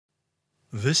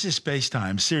This is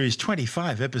SpaceTime Series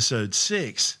 25, Episode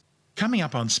 6. Coming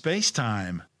up on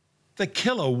SpaceTime, the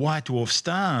killer white dwarf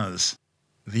stars,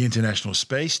 the International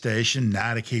Space Station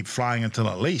now to keep flying until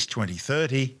at least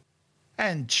 2030,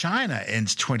 and China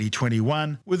ends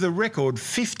 2021 with a record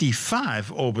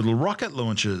 55 orbital rocket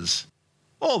launches.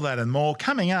 All that and more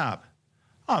coming up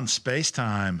on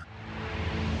SpaceTime.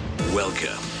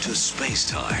 Welcome to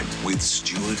SpaceTime with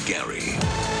Stuart Gary.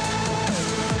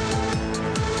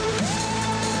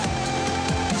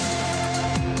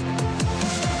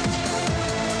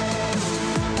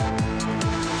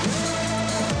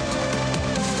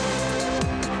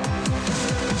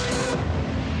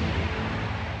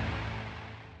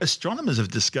 Astronomers have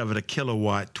discovered a killer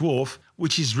white dwarf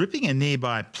which is ripping a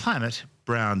nearby planet,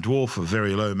 brown dwarf or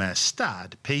very low mass star,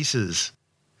 to pieces.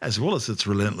 As well as its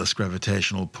relentless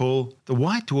gravitational pull, the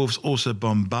white dwarf's also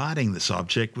bombarding this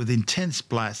object with intense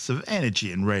blasts of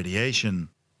energy and radiation.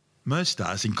 Most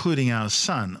stars, including our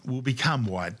Sun, will become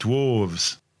white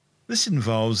dwarfs. This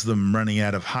involves them running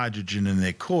out of hydrogen in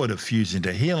their core to fuse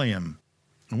into helium.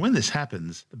 And when this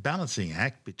happens, the balancing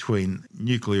act between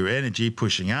nuclear energy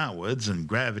pushing outwards and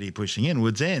gravity pushing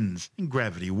inwards ends, and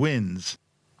gravity wins.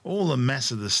 All the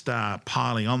mass of the star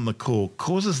piling on the core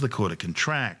causes the core to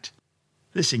contract.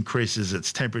 This increases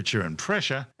its temperature and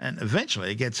pressure, and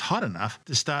eventually it gets hot enough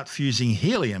to start fusing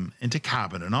helium into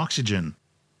carbon and oxygen.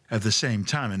 At the same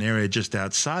time, an area just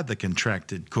outside the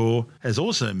contracted core has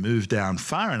also moved down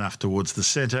far enough towards the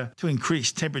centre to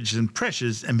increase temperatures and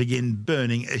pressures and begin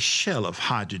burning a shell of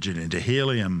hydrogen into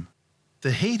helium.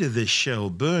 The heat of this shell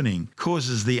burning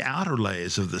causes the outer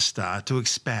layers of the star to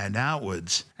expand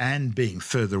outwards, and being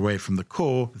further away from the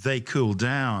core, they cool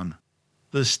down.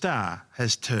 The star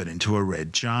has turned into a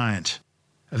red giant.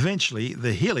 Eventually,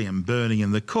 the helium burning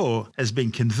in the core has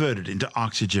been converted into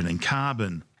oxygen and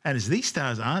carbon. And as these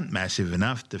stars aren't massive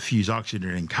enough to fuse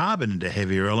oxygen and carbon into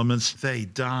heavier elements, they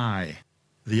die.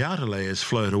 The outer layers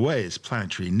float away as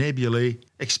planetary nebulae,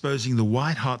 exposing the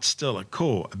white-hot stellar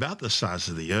core about the size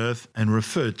of the Earth and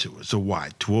referred to as a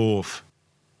white dwarf.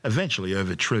 Eventually,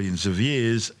 over trillions of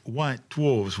years, white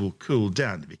dwarfs will cool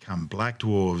down to become black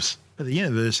dwarfs, but the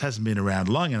universe hasn't been around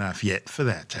long enough yet for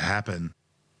that to happen.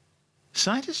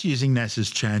 Scientists using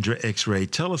NASA's Chandra X-ray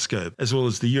telescope, as well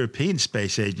as the European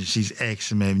Space Agency's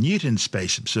XMM Newton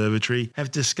Space Observatory,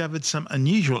 have discovered some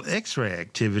unusual X-ray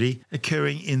activity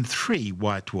occurring in 3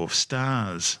 white dwarf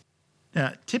stars.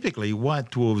 Now, typically,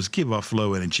 white dwarfs give off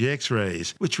low-energy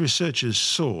X-rays, which researchers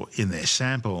saw in their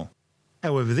sample.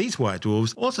 However, these white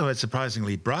dwarfs also had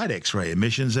surprisingly bright X-ray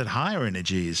emissions at higher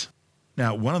energies.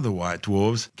 Now, one of the white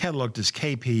dwarfs, catalogued as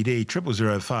KPD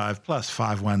 0005 plus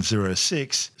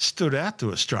 5106, stood out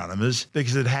to astronomers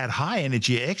because it had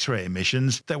high-energy X-ray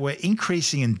emissions that were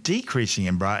increasing and decreasing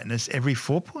in brightness every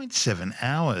 4.7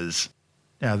 hours.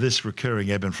 Now, this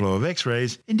recurring ebb and flow of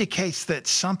X-rays indicates that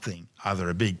something, either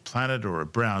a big planet or a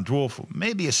brown dwarf or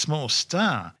maybe a small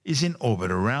star, is in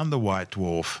orbit around the white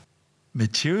dwarf.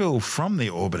 Material from the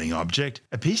orbiting object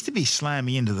appears to be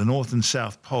slamming into the north and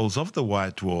south poles of the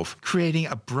white dwarf, creating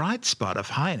a bright spot of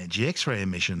high-energy X-ray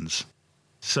emissions.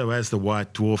 So as the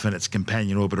white dwarf and its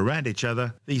companion orbit around each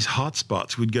other, these hot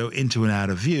spots would go into and out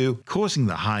of view, causing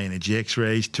the high-energy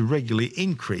X-rays to regularly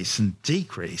increase and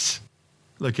decrease.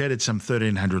 Located some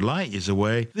 1,300 light-years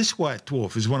away, this white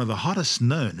dwarf is one of the hottest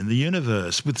known in the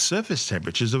universe, with surface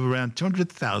temperatures of around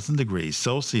 200,000 degrees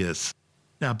Celsius.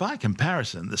 Now, by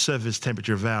comparison, the surface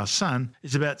temperature of our Sun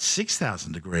is about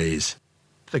 6,000 degrees.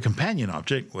 The companion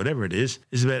object, whatever it is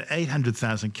about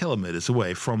 800,000 kilometres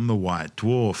away from the white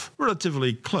dwarf,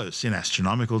 relatively close in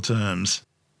astronomical terms.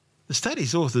 The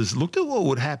study's authors looked at what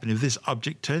would happen if this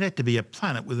object turned out to be a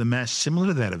planet with a mass similar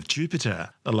to that of Jupiter,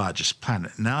 the largest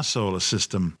planet in our solar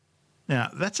system.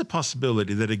 Now, that's a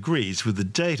possibility that agrees with the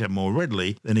data more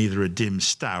readily than either a dim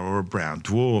star or a brown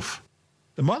dwarf.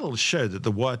 The models showed that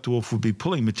the white dwarf would be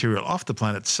pulling material off the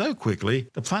planet so quickly,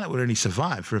 the planet would only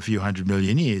survive for a few 100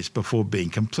 million years before being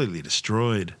completely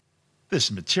destroyed. This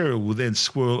material will then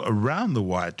swirl around the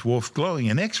white dwarf, glowing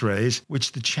in X-rays,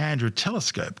 which the Chandra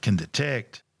telescope can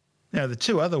detect. Now, the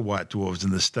 2 other white dwarfs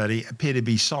in the study appear to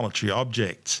be solitary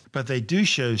objects, but they do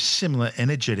show similar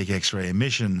energetic X-ray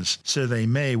emissions, so they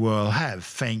may well have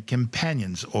faint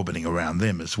companions orbiting around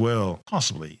them as well,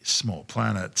 possibly small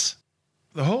planets.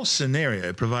 The whole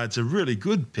scenario provides a really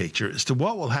good picture as to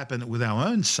what will happen with our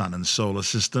own Sun and solar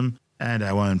system and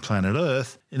our own planet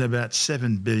Earth in about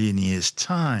 7 billion years'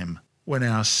 time, when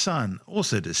our Sun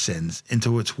also descends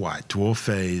into its white dwarf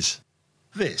phase.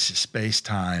 This is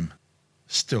SpaceTime.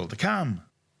 Still to come.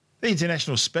 The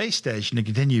International Space Station to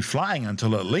continue flying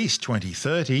until at least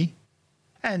 2030.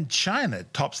 And China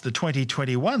tops the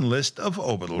 2021 list of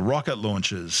orbital rocket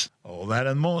launches. All that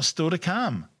and more still to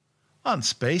come on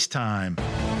SpaceTime.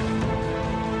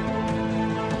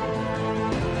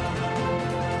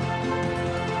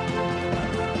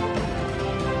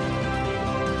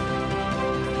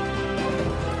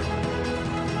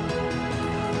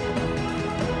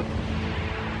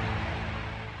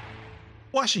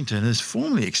 Washington has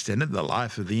formally extended the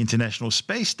life of the International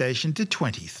Space Station to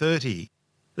 2030.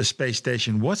 The space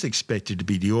station was expected to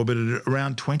be deorbited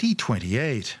around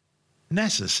 2028.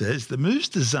 NASA says the move's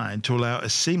designed to allow a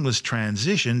seamless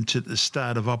transition to the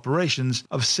start of operations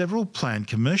of several planned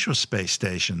commercial space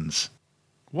stations.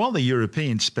 While the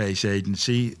European Space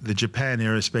Agency, the Japan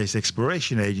Aerospace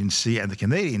Exploration Agency and the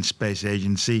Canadian Space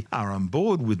Agency are on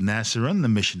board with NASA on the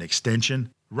mission extension,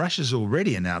 Russia's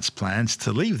already announced plans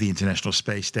to leave the International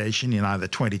Space Station in either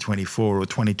 2024 or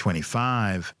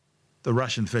 2025. The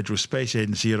Russian Federal Space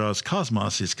Agency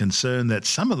Roscosmos is concerned that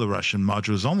some of the Russian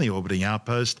modules on the orbiting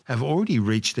outpost have already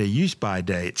reached their use-by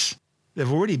dates. There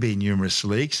have already been numerous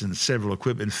leaks and several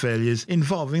equipment failures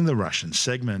involving the Russian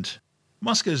segment.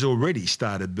 Moscow's already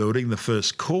started building the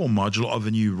first core module of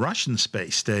a new Russian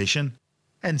space station,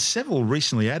 and several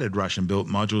recently added Russian-built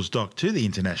modules docked to the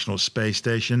International Space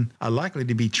Station are likely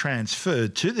to be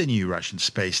transferred to the new Russian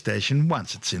space station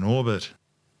once it's in orbit.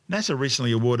 NASA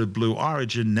recently awarded Blue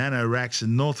Origin, NanoRacks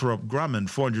and Northrop Grumman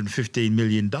 $415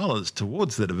 million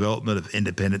towards the development of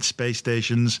independent space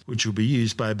stations, which will be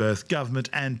used by both government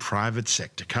and private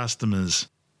sector customers.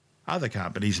 Other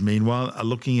companies, meanwhile, are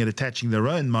looking at attaching their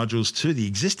own modules to the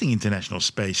existing International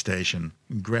Space Station,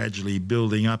 gradually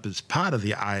building up as part of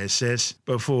the ISS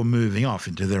before moving off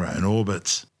into their own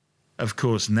orbits. Of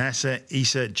course, NASA,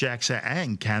 ESA, JAXA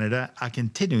and Canada are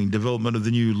continuing development of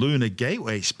the new Lunar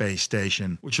Gateway space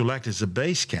station, which will act as a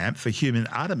base camp for human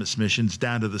Artemis missions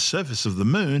down to the surface of the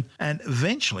Moon and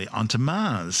eventually onto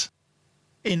Mars.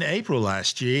 In April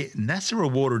last year, NASA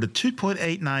awarded a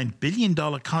 $2.89 billion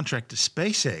contract to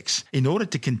SpaceX in order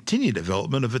to continue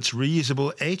development of its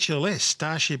reusable HLS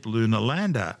Starship lunar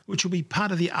lander, which will be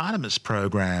part of the Artemis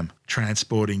program,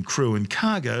 transporting crew and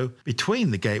cargo between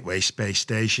the Gateway space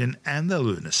station and the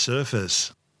lunar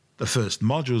surface. The first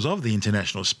modules of the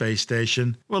International Space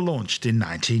Station were launched in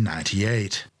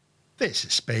 1998. This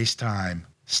is SpaceTime.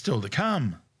 Still to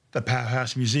come. The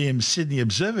Powerhouse Museum Sydney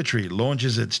Observatory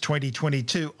launches its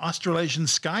 2022 Australasian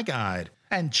Sky Guide,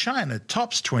 and China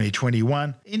tops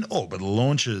 2021 in orbital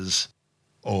launches.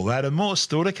 All that and more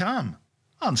still to come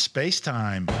on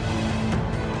SpaceTime.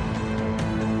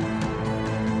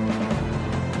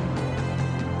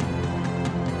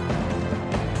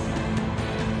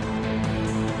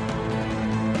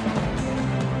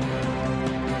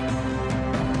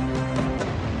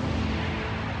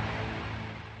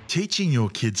 Teaching your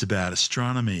kids about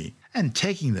astronomy and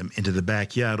taking them into the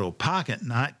backyard or park at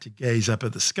night to gaze up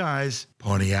at the skies,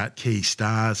 pointing out key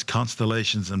stars,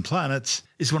 constellations and planets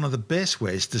is one of the best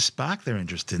ways to spark their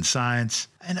interest in science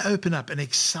and open up an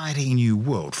exciting new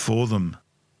world for them.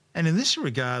 And in this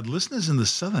regard, listeners in the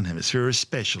Southern Hemisphere are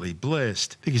especially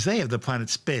blessed because they have the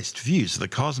planet's best views of the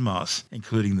cosmos,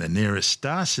 including the nearest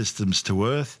star systems to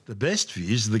Earth, the best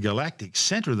views of the galactic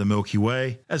centre of the Milky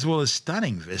Way, as well as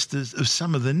stunning vistas of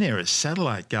some of the nearest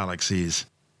satellite galaxies.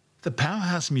 The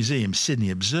Powerhouse Museum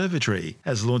Sydney Observatory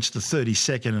has launched the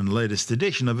 32nd and latest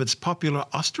edition of its popular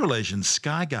Australasian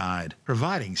Sky Guide,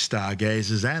 providing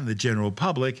stargazers and the general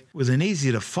public with an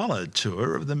easy-to-follow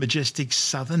tour of the majestic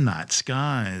southern night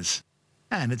skies.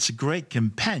 And it's a great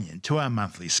companion to our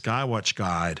monthly Skywatch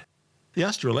Guide. The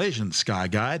Australasian Sky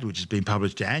Guide, which has been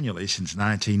published annually since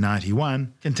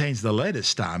 1991, contains the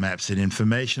latest star maps and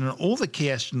information on all the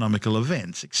key astronomical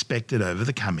events expected over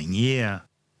the coming year.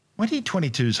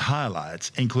 2022's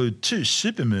highlights include 2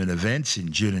 supermoon events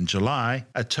in June and July,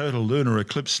 a total lunar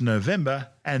eclipse in November,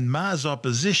 and Mars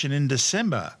opposition in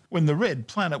December, when the red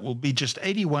planet will be just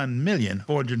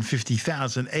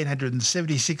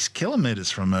 81,450,876 kilometres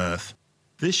from Earth.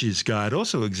 This year's guide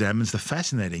also examines the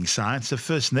fascinating science of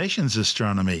First Nations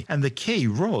astronomy and the key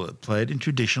role it played in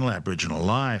traditional Aboriginal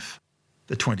life.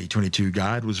 The 2022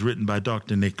 guide was written by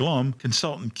Dr. Nick Lom,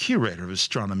 Consultant Curator of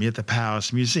Astronomy at the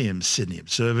Powerhouse Museum Sydney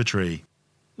Observatory.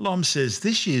 Lom says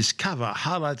this year's cover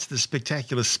highlights the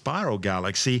spectacular spiral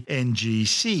galaxy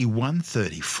NGC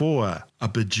 134, a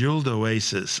bejeweled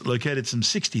oasis located some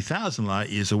 60,000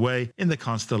 light-years away in the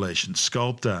constellation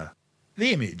Sculptor.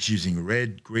 The image, using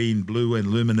red, green, blue and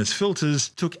luminous filters,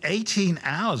 took 18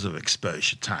 hours of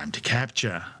exposure time to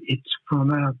capture. It's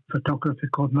from a photographer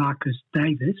called Marcus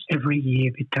Davis. Every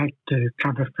year we take the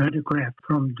cover photograph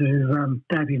from the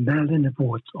David Malin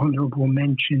Awards, honourable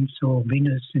mentions or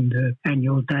winners in the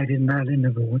annual David Malin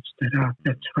Awards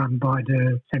that's run by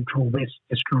the Central West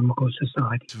Astronomical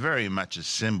Society. It's very much a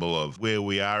symbol of where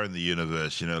we are in the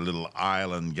universe, a little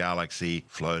island galaxy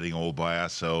floating all by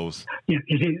ourselves. Yeah,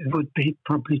 it would be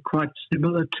probably quite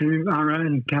similar to our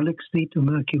own galaxy, the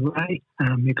Milky Way.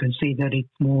 You can see that it's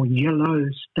more yellow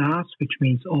stars, which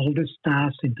means older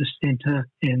stars in the centre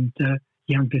and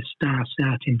younger stars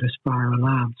out in the spiral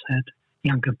arms had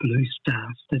younger blue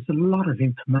stars. There's a lot of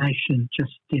information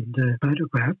just in the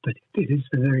photograph, but it is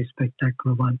a very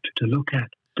spectacular one to look at.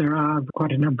 There are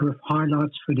quite a number of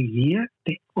highlights for the year.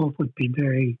 They all would be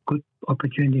very good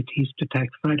opportunities to take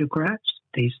photographs.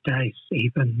 These days,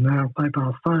 even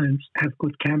mobile phones have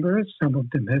good cameras. Some of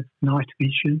them have night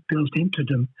vision built into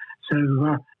them.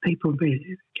 So people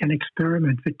can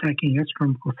experiment with taking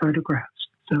astronomical photographs.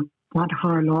 So one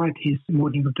highlight is the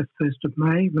morning of the 1st of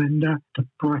May when the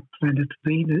bright planet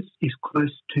Venus is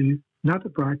close to another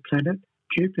bright planet,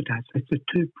 Jupiter. So the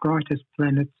two brightest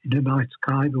planets in the night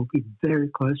sky will be very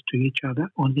close to each other,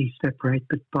 only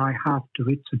separated by half the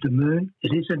width of the moon.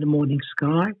 It is in the morning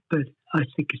sky, but I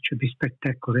think it should be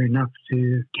spectacular enough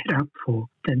to get up for.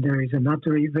 Then there is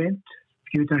another event.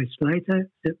 A few days later,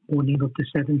 the morning of the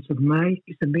 7th of May,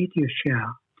 is a meteor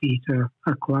shower, the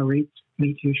Aquarids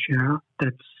meteor shower.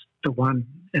 That's the one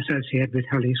associated with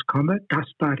Halley's Comet.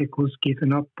 Dust particles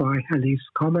given up by Halley's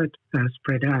Comet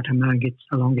spread out along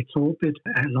its orbit,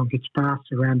 along its path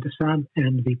around the Sun,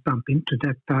 and we bump into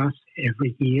that path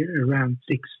every year around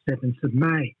 6th, 7th of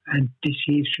May. And this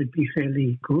year should be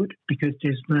fairly good because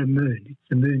there's no moon.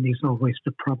 The moon is always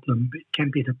the problem. It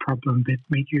can be the problem with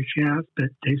meteor showers, but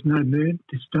there's no moon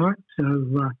this time.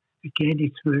 So again,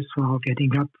 it's worthwhile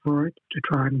getting up for it to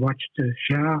try and watch the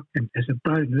shower. And as a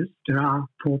bonus, there are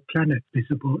 4 planets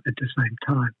visible at the same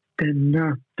time. Then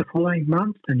the following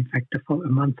month, and in fact the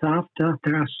month after,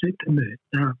 there are supermoons.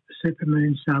 Now,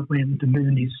 supermoons are when the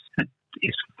moon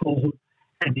is full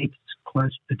and it's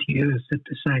close to the Earth at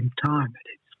the same time,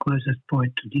 at its closest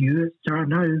point to the Earth. There are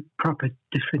no proper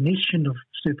definition of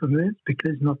supermoons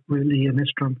because not really an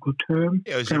astronomical term.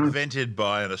 It was invented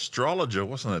by an astrologer,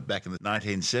 wasn't it, back in the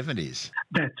 1970s?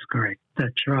 That's correct.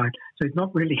 That's right. So it's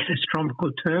not really an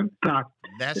astronomical term, but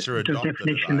NASA adopted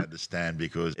it, I understand,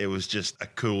 because it was just a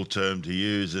cool term to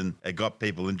use and it got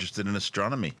people interested in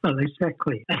astronomy. Well,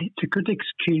 exactly. And it's a good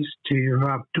excuse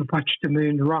to watch the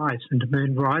moon rise. And the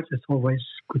moon rise is always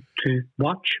good to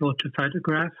watch or to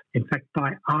photograph. In fact,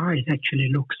 by eye, it actually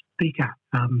looks bigger.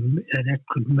 And that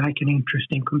could make an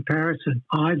interesting comparison.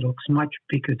 Eye looks much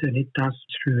bigger than it does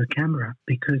through a camera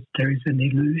because there is an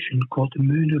illusion called the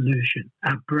moon illusion.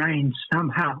 Our brain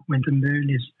somehow, when the moon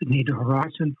is near the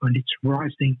horizon, when it's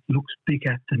rising, looks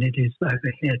bigger than it is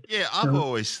overhead. Yeah, I've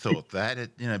always thought that.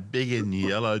 Big and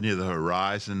yellow near the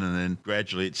horizon, and then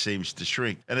gradually it seems to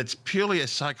shrink. And it's purely a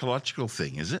psychological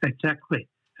thing, is it? Exactly.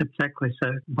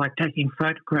 So by taking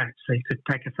photographs, so you could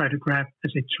take a photograph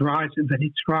as it's rising, when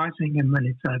it's rising, and when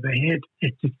it's overhead,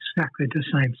 it's exactly the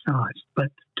same size.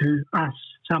 But to us,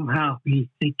 somehow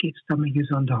we think if something is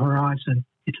on the horizon,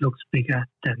 it looks bigger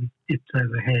than it's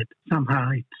overhead. Somehow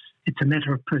it's a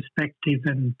matter of perspective,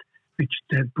 and which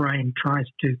the brain tries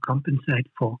to compensate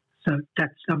for. So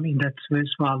that's something that's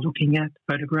worthwhile looking at,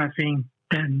 photographing.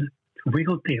 Then the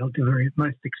real deal, the very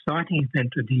most exciting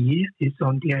event of the year is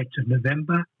on the 8th of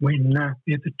November when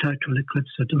we have a total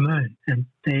eclipse of the moon. And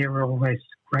they are always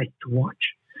great to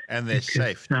watch. And they're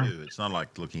safe too. It's not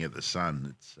like looking at the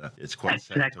sun. It's quite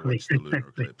safe to watch the lunar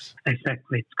eclipse.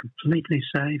 Exactly. It's completely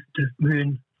safe. The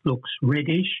moon looks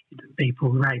reddish. People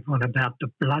rave on about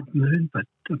the blood moon, but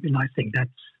I think that's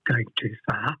going too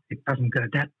far. It doesn't go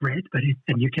that red,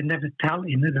 and you can never tell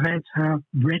in advance how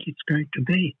red it's going to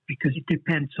be because it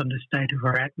depends on the state of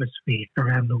our atmosphere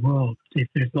around the world. If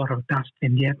there's a lot of dust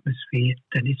in the atmosphere,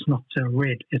 then it's not so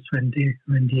red. It's when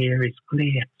the air is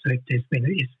clear. So if there's been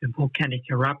a volcanic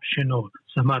eruption or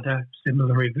some other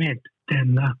similar event,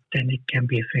 then it can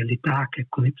be a fairly dark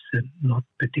eclipse and not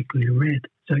particularly red.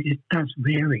 So it does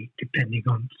vary depending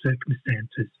on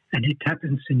circumstances. And it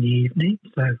happens in the evening,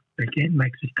 so again,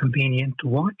 makes it convenient to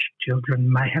watch.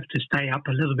 Children may have to stay up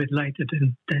a little bit later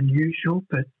than usual,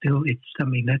 but still it's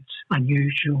something that's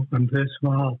unusual and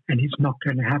worthwhile, and it's not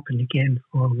going to happen again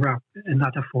for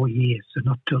another 4 years, so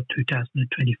not till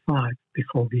 2025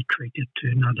 before we treat it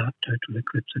to another total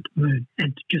eclipse of the moon.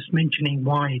 And just mentioning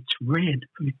why it's red,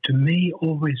 to me,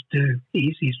 always the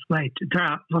easiest way there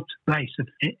are lots of ways of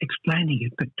explaining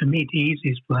it, but to me the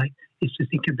easiest way is to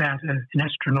think about an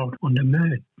astronaut on the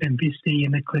moon. When we see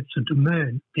an eclipse of the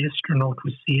moon, the astronaut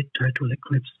would see a total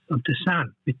eclipse of the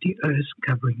sun, with the Earth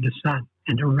covering the sun.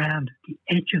 And around the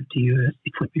edge of the Earth,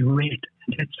 it would be red.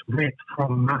 And that's red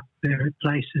from various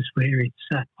places where it's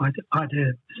either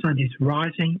the sun is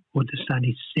rising or the sun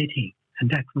is setting. And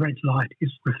that red light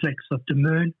reflects off the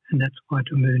moon, and that's why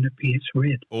the moon appears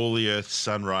red. All the Earth's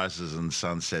sunrises and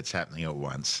sunsets happening at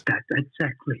once.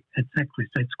 Exactly. So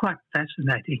it's quite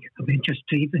fascinating. I mean, just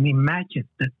to even imagine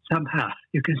that somehow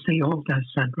you can see all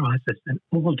those sunrises and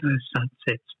all those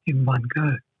sunsets in one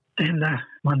go. Then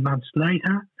 1 month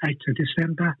later, 8th of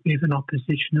December, we have an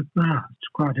opposition of Mars. It's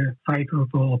quite a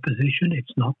favourable opposition.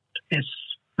 It's not as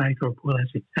favourable as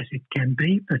it can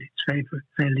be, but it's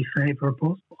fairly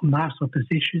favourable. Mars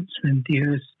oppositions, when the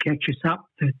Earth catches up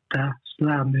with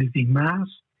slow-moving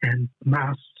Mars, and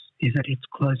Mars is at its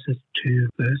closest to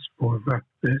Earth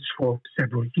for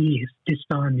several years. This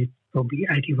time it will be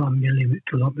 81 million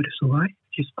kilometres away,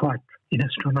 which is quite, in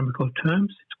astronomical terms,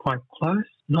 it's quite close.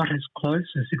 Not as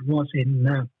close as it was in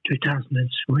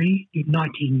 2003,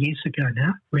 19 years ago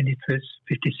now, when it was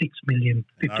 56 million.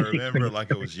 I remember it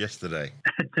like it was yesterday.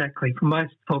 Exactly. For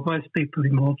most people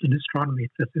involved in astronomy,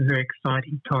 it's a very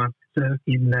exciting time. So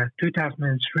in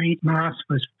 2003, Mars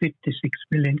was 56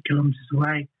 million kilometres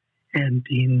away, and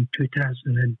in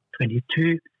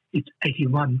 2022, it's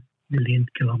 81 million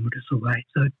kilometres away.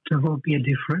 So there will be a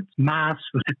difference. Mars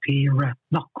will appear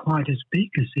not quite as big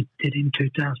as it did in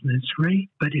 2003,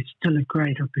 but it's still a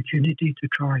great opportunity to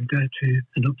try and go to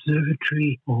an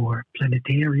observatory or a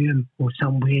planetarium or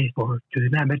somewhere, or to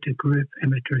an amateur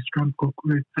astronomical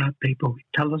group, people with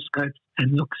telescopes,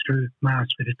 and look through Mars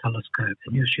with a telescope.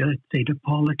 And you should see the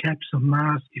polar caps of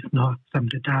Mars, if not some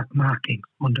of the dark markings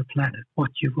on the planet.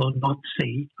 What you will not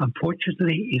see,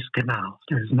 unfortunately, is canals.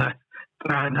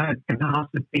 There are no canals,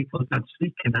 and people don't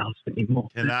see canals anymore.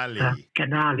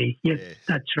 Canali, yes,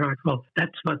 that's right. Well,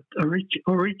 that's what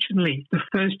originally the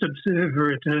first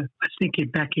observer I was thinking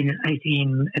back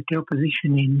at the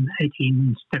opposition in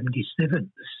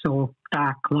 1877, saw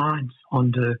dark lines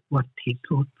on what he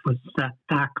thought was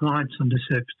dark lines on the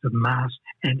surface of Mars,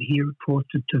 and he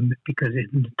reported them because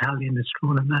it's an Italian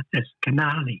astronomer as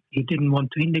canali. He didn't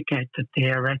want to indicate that they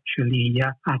are actually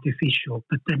artificial,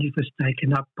 but then it was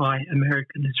taken up by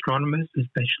American astronomers,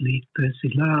 especially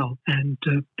Percy Lowell, and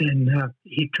then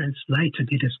he translated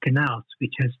it as canals,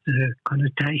 which has the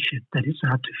connotation that it's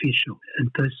artificial.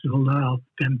 And Percy Lowell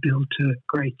then built a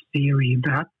great theory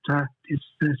about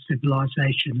this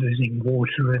civilization losing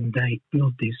water, and they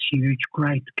built these huge,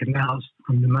 great canals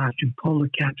from the Martian polar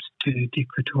caps to the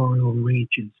equatorial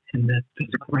regions. And that is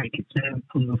a great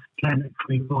example of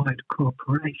planetary-wide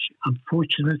cooperation.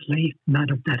 Unfortunately,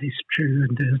 none of that is true,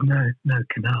 and there's no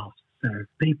canals. So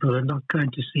people are not going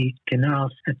to see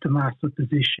canals at the Mars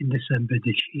opposition December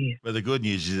this year. But the good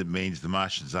news is it means the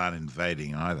Martians aren't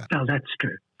invading either. Well, that's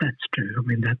true. That's true. I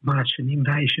mean, that Martian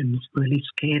invasion really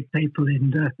scared people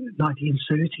in the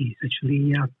 1930s,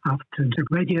 actually, after the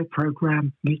radio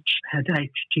program, which had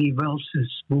H.G.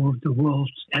 Wells's War of the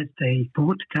Worlds, as they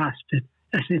broadcasted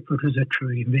as if it was a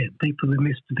true event. People who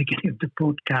missed the beginning of the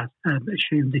broadcast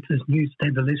assumed it was news. They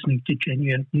were listening to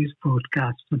genuine news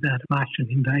broadcasts about Martian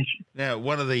invasion. Now,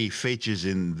 one of the features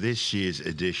in this year's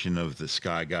edition of the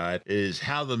Sky Guide is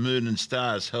how the moon and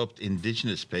stars helped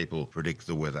Indigenous people predict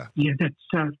the weather. Yeah,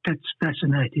 that's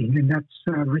fascinating, and that's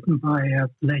written by a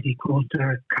lady called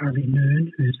Carly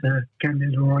Noon, who's a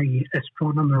Kamilaroi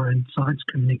astronomer and science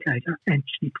communicator, and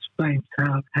she explains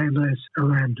how halos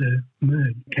around the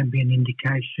moon can be an indication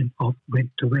of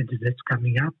the weather that's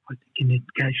coming up, I think an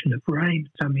indication of rain.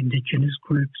 Some Indigenous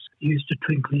groups use the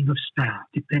twinkling of stars,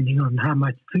 depending on how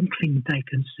much twinkling they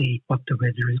can see what the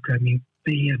weather is going to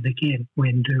be, and again,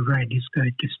 when the rain is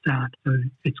going to start. So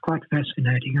it's quite a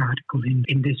fascinating article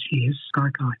in this year's Sky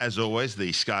Guide. As always,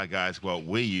 the Sky Guide is what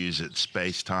we use at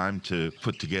SpaceTime to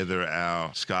put together our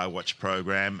Skywatch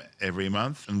program every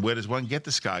month. And where does one get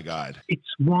the Sky Guide? It's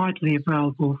widely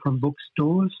available from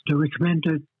bookstores. The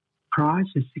recommended price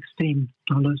is $16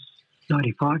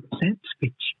 95 cents,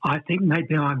 which I think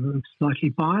maybe I'm slightly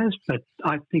biased, but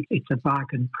I think it's a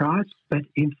bargain price. But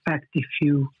in fact, if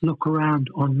you look around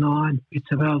online,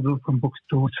 it's available from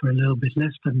bookstores for a little bit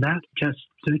less than that. Just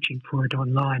searching for it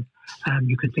online,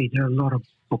 you can see there are a lot of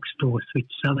bookstores which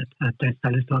sell it. They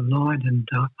sell it online, and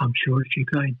I'm sure if you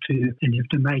go into any of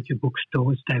the major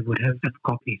bookstores, they would have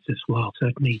copies as well.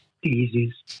 Certainly the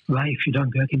easiest way, if you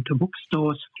don't go into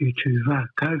bookstores due to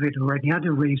COVID or any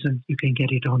other reason, you can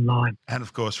get it online. And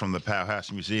of course from the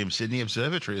Powerhouse Museum Sydney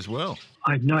Observatory as well.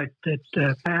 I note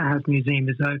that Powerhouse Museum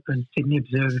is open. Sydney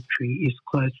Observatory is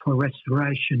closed for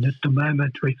restoration at the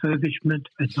moment, refurbishment,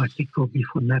 and I think will be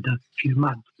for another few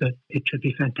months. But it should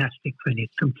be fantastic when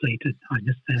it's completed. I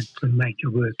understand some major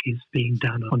work is being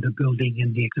done on the building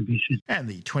and the exhibition. And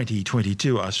the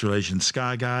 2022 Australasian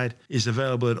Sky Guide is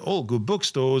available at all good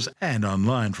bookstores and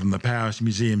online from the Powerhouse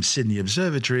Museum Sydney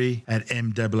Observatory at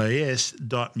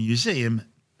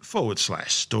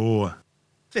mwas.museum/store.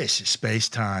 This is Space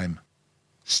Time.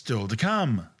 Still to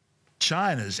come.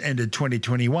 China's ended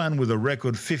 2021 with a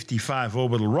record 55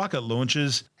 orbital rocket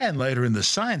launches, and later in the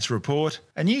science report,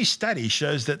 a new study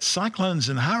shows that cyclones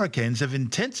and hurricanes have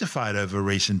intensified over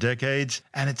recent decades,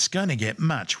 and it's going to get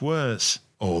much worse.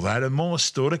 All that and more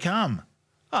still to come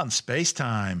on Space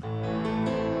Time.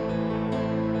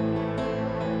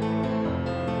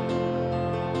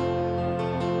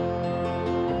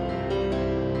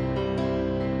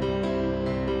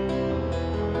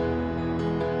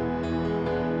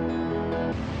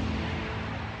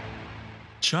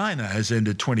 China has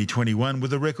ended 2021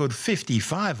 with a record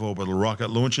 55 orbital rocket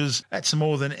launches. That's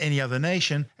more than any other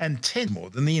nation and 10 more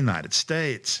than the United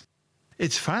States.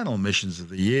 Its final missions of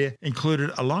the year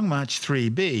included a Long March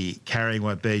 3B, carrying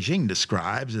what Beijing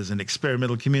describes as an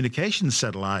experimental communications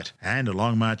satellite, and a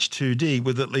Long March 2D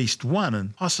with at least one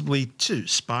and possibly two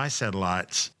spy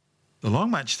satellites. The Long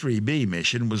March 3B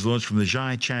mission was launched from the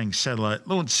Zhaichang Satellite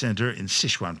Launch Center in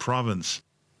Sichuan Province.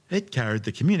 It carried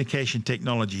the Communication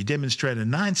Technology Demonstrator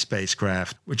 9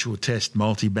 spacecraft, which will test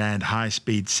multi-band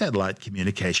high-speed satellite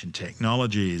communication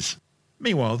technologies.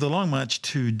 Meanwhile, the Long March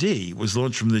 2D was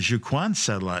launched from the Zhuquan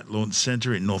Satellite Launch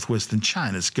Center in northwestern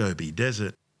China's Gobi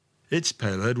Desert. Its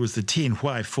payload was the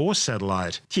Tianhui 4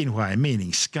 satellite, Tianhui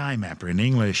meaning sky mapper in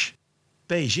English.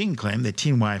 Beijing claimed that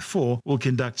Tianhui 4 will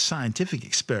conduct scientific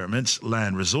experiments,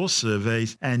 land resource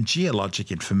surveys, and geologic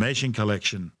information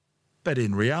collection. But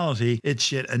in reality,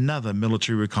 it's yet another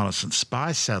military reconnaissance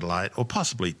spy satellite, or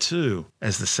possibly two,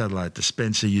 as the satellite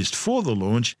dispenser used for the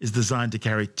launch is designed to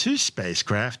carry two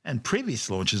spacecraft, and previous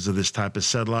launches of this type of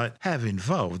satellite have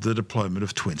involved the deployment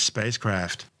of twin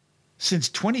spacecraft. Since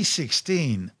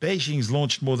 2016, Beijing's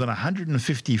launched more than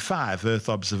 155 Earth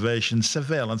observation,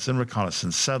 surveillance and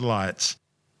reconnaissance satellites.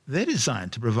 They're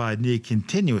designed to provide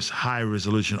near-continuous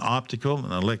high-resolution optical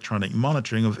and electronic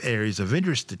monitoring of areas of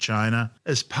interest to China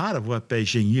as part of what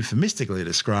Beijing euphemistically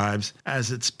describes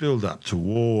as its build-up to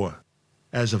war.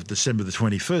 As of December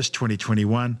 21st,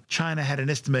 2021, China had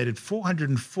an estimated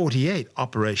 448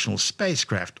 operational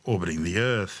spacecraft orbiting the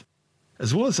Earth.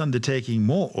 As well as undertaking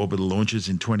more orbital launches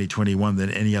in 2021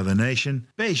 than any other nation,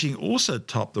 Beijing also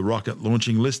topped the rocket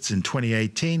launching lists in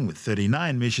 2018 with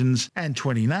 39 missions and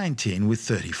 2019 with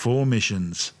 34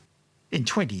 missions. In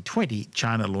 2020,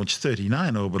 China launched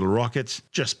 39 orbital rockets,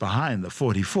 just behind the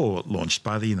 44 launched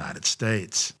by the United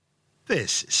States.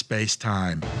 This is Space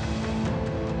Time.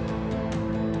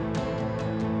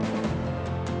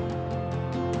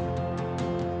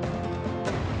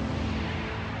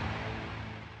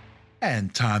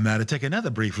 And time now to take another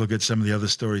brief look at some of the other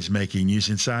stories making news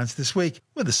in science this week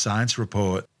with a science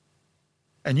report.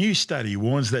 A new study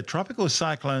warns that tropical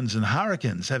cyclones and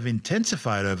hurricanes have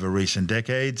intensified over recent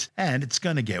decades, and it's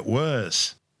going to get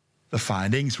worse. The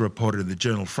findings, reported in the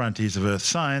journal Frontiers of Earth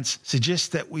Science,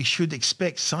 suggest that we should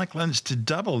expect cyclones to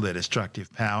double their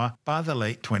destructive power by the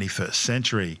late 21st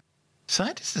century.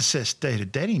 Scientists assessed data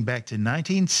dating back to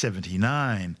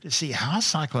 1979 to see how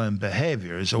cyclone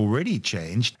behaviour has already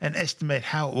changed and estimate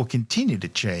how it will continue to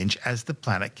change as the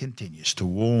planet continues to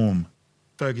warm.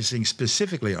 Focusing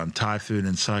specifically on typhoon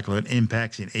and cyclone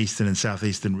impacts in eastern and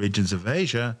southeastern regions of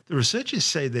Asia, the researchers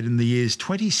say that in the years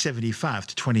 2075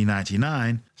 to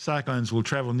 2099, cyclones will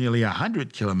travel nearly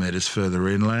 100 kilometres further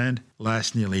inland,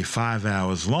 last nearly 5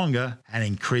 hours longer, and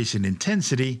increase in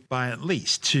intensity by at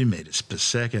least 2 metres per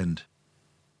second.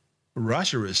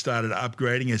 Russia has started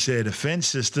upgrading its air defence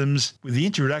systems with the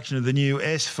introduction of the new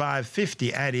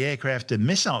S-550 anti-aircraft and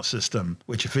missile system,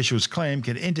 which officials claim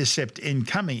can intercept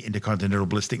incoming intercontinental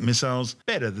ballistic missiles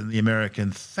better than the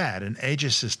American THAAD and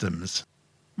Aegis systems.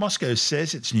 Moscow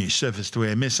says its new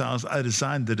surface-to-air missiles are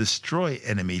designed to destroy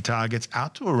enemy targets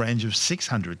out to a range of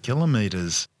 600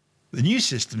 kilometres. The new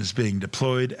system is being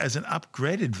deployed as an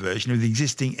upgraded version of the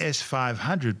existing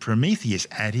S-500 Prometheus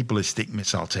anti-ballistic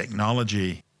missile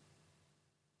technology.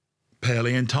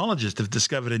 Paleontologists have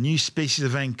discovered a new species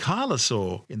of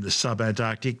ankylosaur in the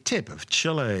subantarctic tip of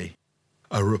Chile.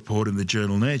 A report in the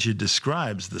journal Nature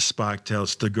describes the spark-tailed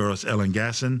Stegosaurus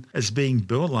elengasson as being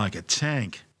built like a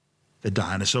tank. The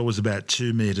dinosaur was about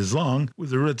 2 metres long,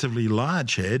 with a relatively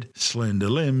large head, slender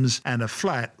limbs, and a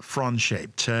flat,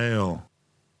 frond-shaped tail.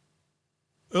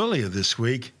 Earlier this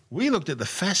week, we looked at the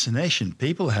fascination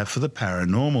people have for the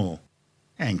paranormal.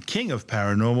 And king of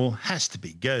paranormal has to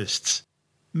be ghosts.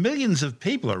 Millions of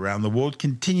people around the world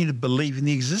continue to believe in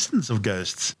the existence of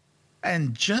ghosts.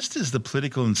 And just as the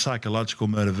political and psychological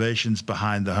motivations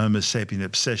behind the Homo sapien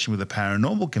obsession with the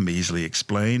paranormal can be easily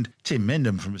explained, Tim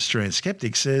Mendham from Australian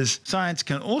Skeptics says science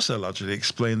can also logically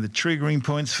explain the triggering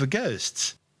points for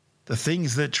ghosts. The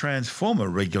things that transform a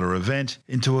regular event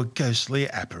into a ghostly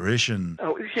apparition.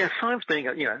 Oh, yeah, science being,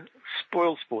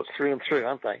 spoiled sports through and through,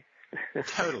 aren't they?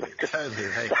 Totally.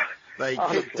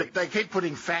 They keep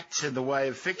putting facts in the way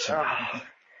of fiction.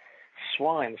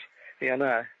 Swines. Yeah,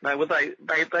 no. Well,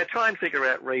 they try and figure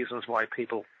out reasons why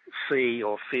people see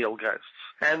or feel ghosts.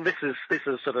 And this is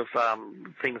sort of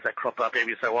things that crop up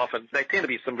every so often. They tend to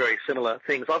be some very similar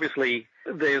things. Obviously,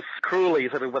 there's cruelly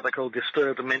sort of what they call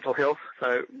disturbed mental health.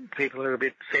 So people who are a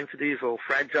bit sensitive or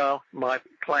fragile might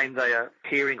claim they are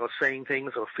hearing or seeing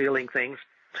things or feeling things.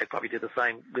 They probably do the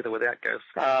same with or without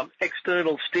ghosts.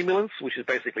 External stimulants, which is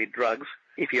basically drugs.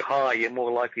 If you're high, you're more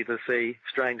likely to see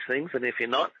strange things than if you're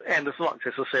not. And it's not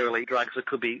necessarily drugs. It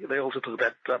could be, they also talk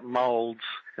about moulds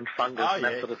and fungus and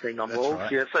that sort of thing on walls.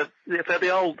 Right. Yeah, so the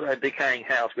old decaying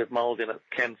house with mould in it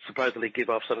can supposedly give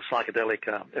off sort of psychedelic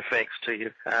effects to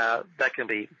you. That can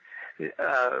be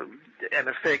an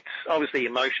effect, obviously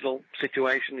emotional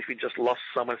situation. If you just lost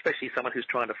someone, especially someone who's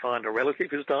trying to find a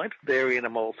relative who's died, they're in a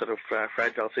more sort of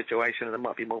fragile situation and they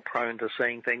might be more prone to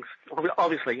seeing things.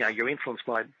 Obviously, you're influenced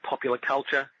by popular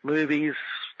culture, movies,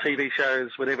 TV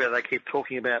shows, whatever. They keep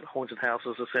talking about haunted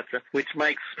houses, etc., which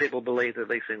makes people believe that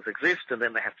these things exist, and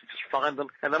then they have to just find them.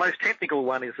 And the most technical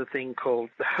one is a thing called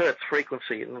the Hertz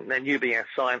frequency. And you being a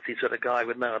sciencey sort of guy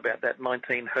would know about that.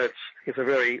 19 Hertz is a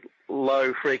very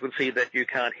low frequency that you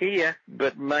can't hear,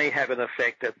 but may have an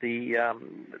effect at the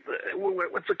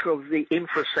what's it called, the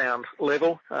infrasound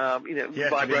level. Vibrations.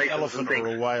 To be an elephant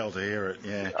or a whale to hear it.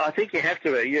 Yeah, I think you have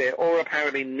to. Or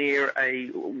apparently near a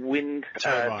wind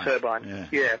turbine.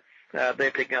 Yeah.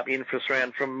 They're picking up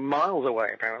infrasound from miles away,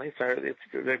 apparently, so it's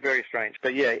very strange.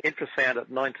 But yeah, infrasound at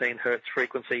 19 hertz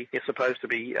frequency is supposed to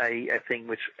be a thing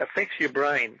which affects your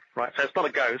brain, right? So it's not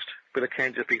a ghost, but it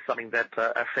can just be something that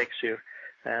affects you,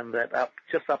 and that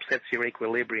just upsets your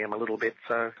equilibrium a little bit.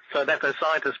 So that the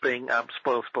scientists being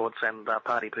spoil sports and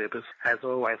party poopers, as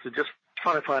always, are just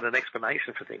trying to find an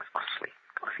explanation for things. Honestly,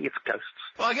 I think it's ghosts.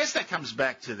 Well, I guess that comes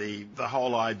back to the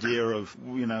whole idea of,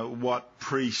 what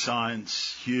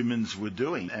pre-science humans were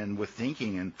doing and were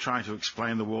thinking and trying to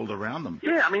explain the world around them.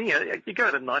 Yeah, you go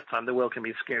at night time, the world can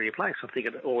be a scary place. I think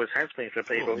it always has been for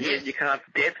people. Yes. You can't,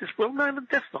 death is, well, no,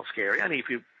 that's not scary, only if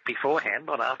you beforehand,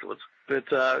 not afterwards. But,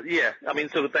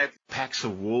 sort of that... Packs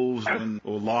of wolves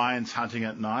or lions hunting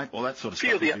at night, all that sort of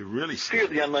stuff would be really scary.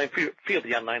 Fear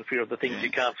the unknown, fear of the things you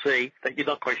can't see, that you're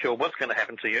not quite sure what's going to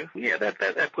happen to you. Yeah,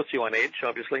 that puts you on edge,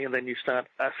 obviously, and then you start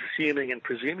assuming and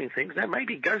presuming things. Now,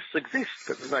 maybe ghosts exist,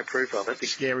 but there's no proof of it.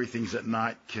 Scary things at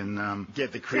night can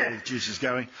get the creative juices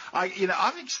going.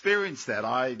 I've experienced that.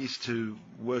 I used to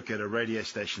work at a radio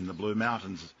station in the Blue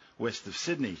Mountains, west of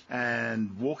Sydney,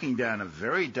 and walking down a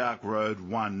very dark road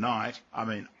one night,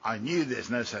 I knew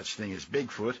there's no such thing as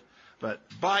Bigfoot, but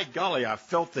by golly, I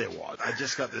felt there was. I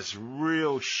just got this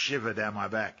real shiver down my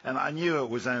back, and I knew it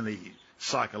was only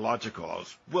psychological. I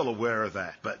was well aware of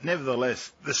that, but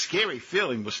nevertheless, the scary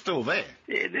feeling was still there.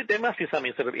 Yeah, there must be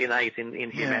something sort of innate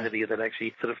in humanity that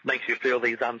actually sort of makes you feel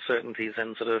these uncertainties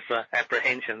and sort of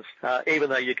apprehensions, even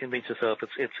though you convince yourself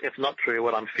it's not true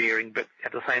what I'm fearing, but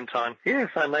at the same time,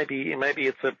 so maybe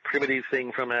it's a primitive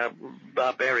thing from our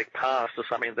barbaric past or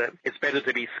something, that it's better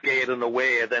to be scared and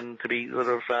aware than to be sort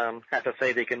of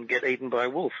apathetic and get eaten by a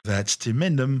wolf. That's Tim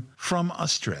Mendham from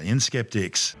Australian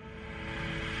Skeptics.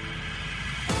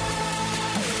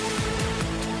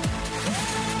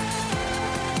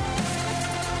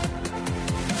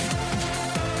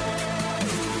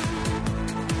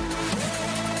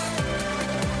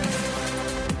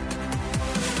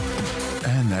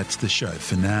 And that's the show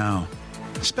for now.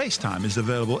 SpaceTime is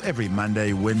available every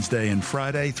Monday, Wednesday and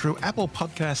Friday through Apple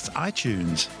Podcasts,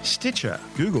 iTunes, Stitcher,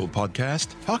 Google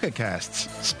Podcast, Pocket Casts,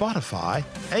 Spotify,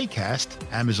 Acast,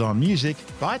 Amazon Music,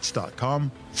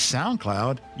 Bytes.com,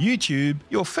 SoundCloud, YouTube,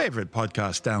 your favourite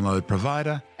podcast download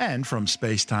provider, and from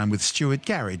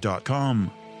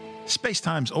spacetimewithstuartgary.com.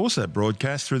 SpaceTime's also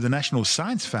broadcast through the National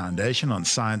Science Foundation on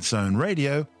Science Zone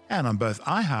Radio and on both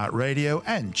iHeartRadio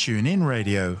and TuneIn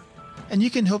Radio. And you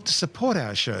can help to support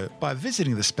our show by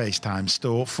visiting the SpaceTime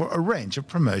store for a range of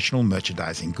promotional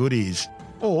merchandising goodies,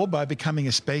 or by becoming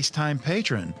a SpaceTime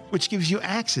patron, which gives you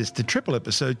access to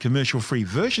triple-episode commercial-free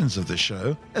versions of the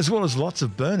show, as well as lots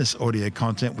of bonus audio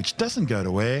content which doesn't go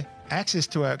to air, access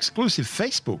to our exclusive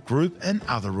Facebook group, and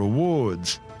other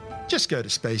rewards. Just go to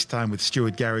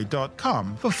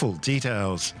spacetimewithstuartgary.com for full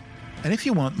details. And if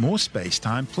you want more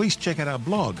SpaceTime, please check out our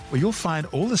blog, where you'll find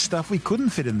all the stuff we couldn't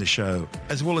fit in the show,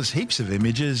 as well as heaps of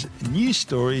images, news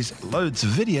stories, loads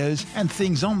of videos, and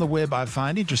things on the web I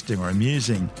find interesting or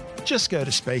amusing. Just go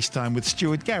to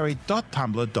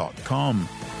spacetimewithstuartgary.tumblr.com.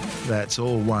 That's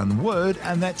all one word,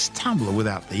 and that's Tumblr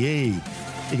without the E.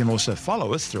 You can also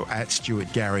follow us through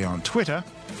 @StuartGary on Twitter,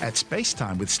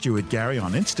 @SpaceTimeWithStuartGary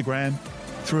on Instagram,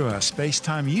 through our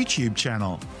SpaceTime YouTube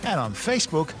channel, and on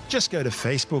Facebook, just go to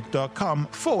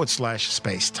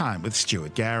facebook.com/SpaceTime with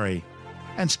Stuart Gary.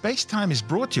 And SpaceTime is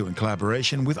brought to you in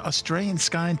collaboration with Australian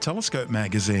Sky and Telescope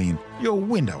magazine, your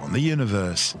window on the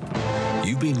universe.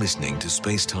 You've been listening to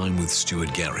SpaceTime with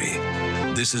Stuart Gary.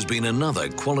 This has been another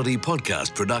quality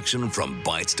podcast production from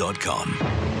Bytes.com.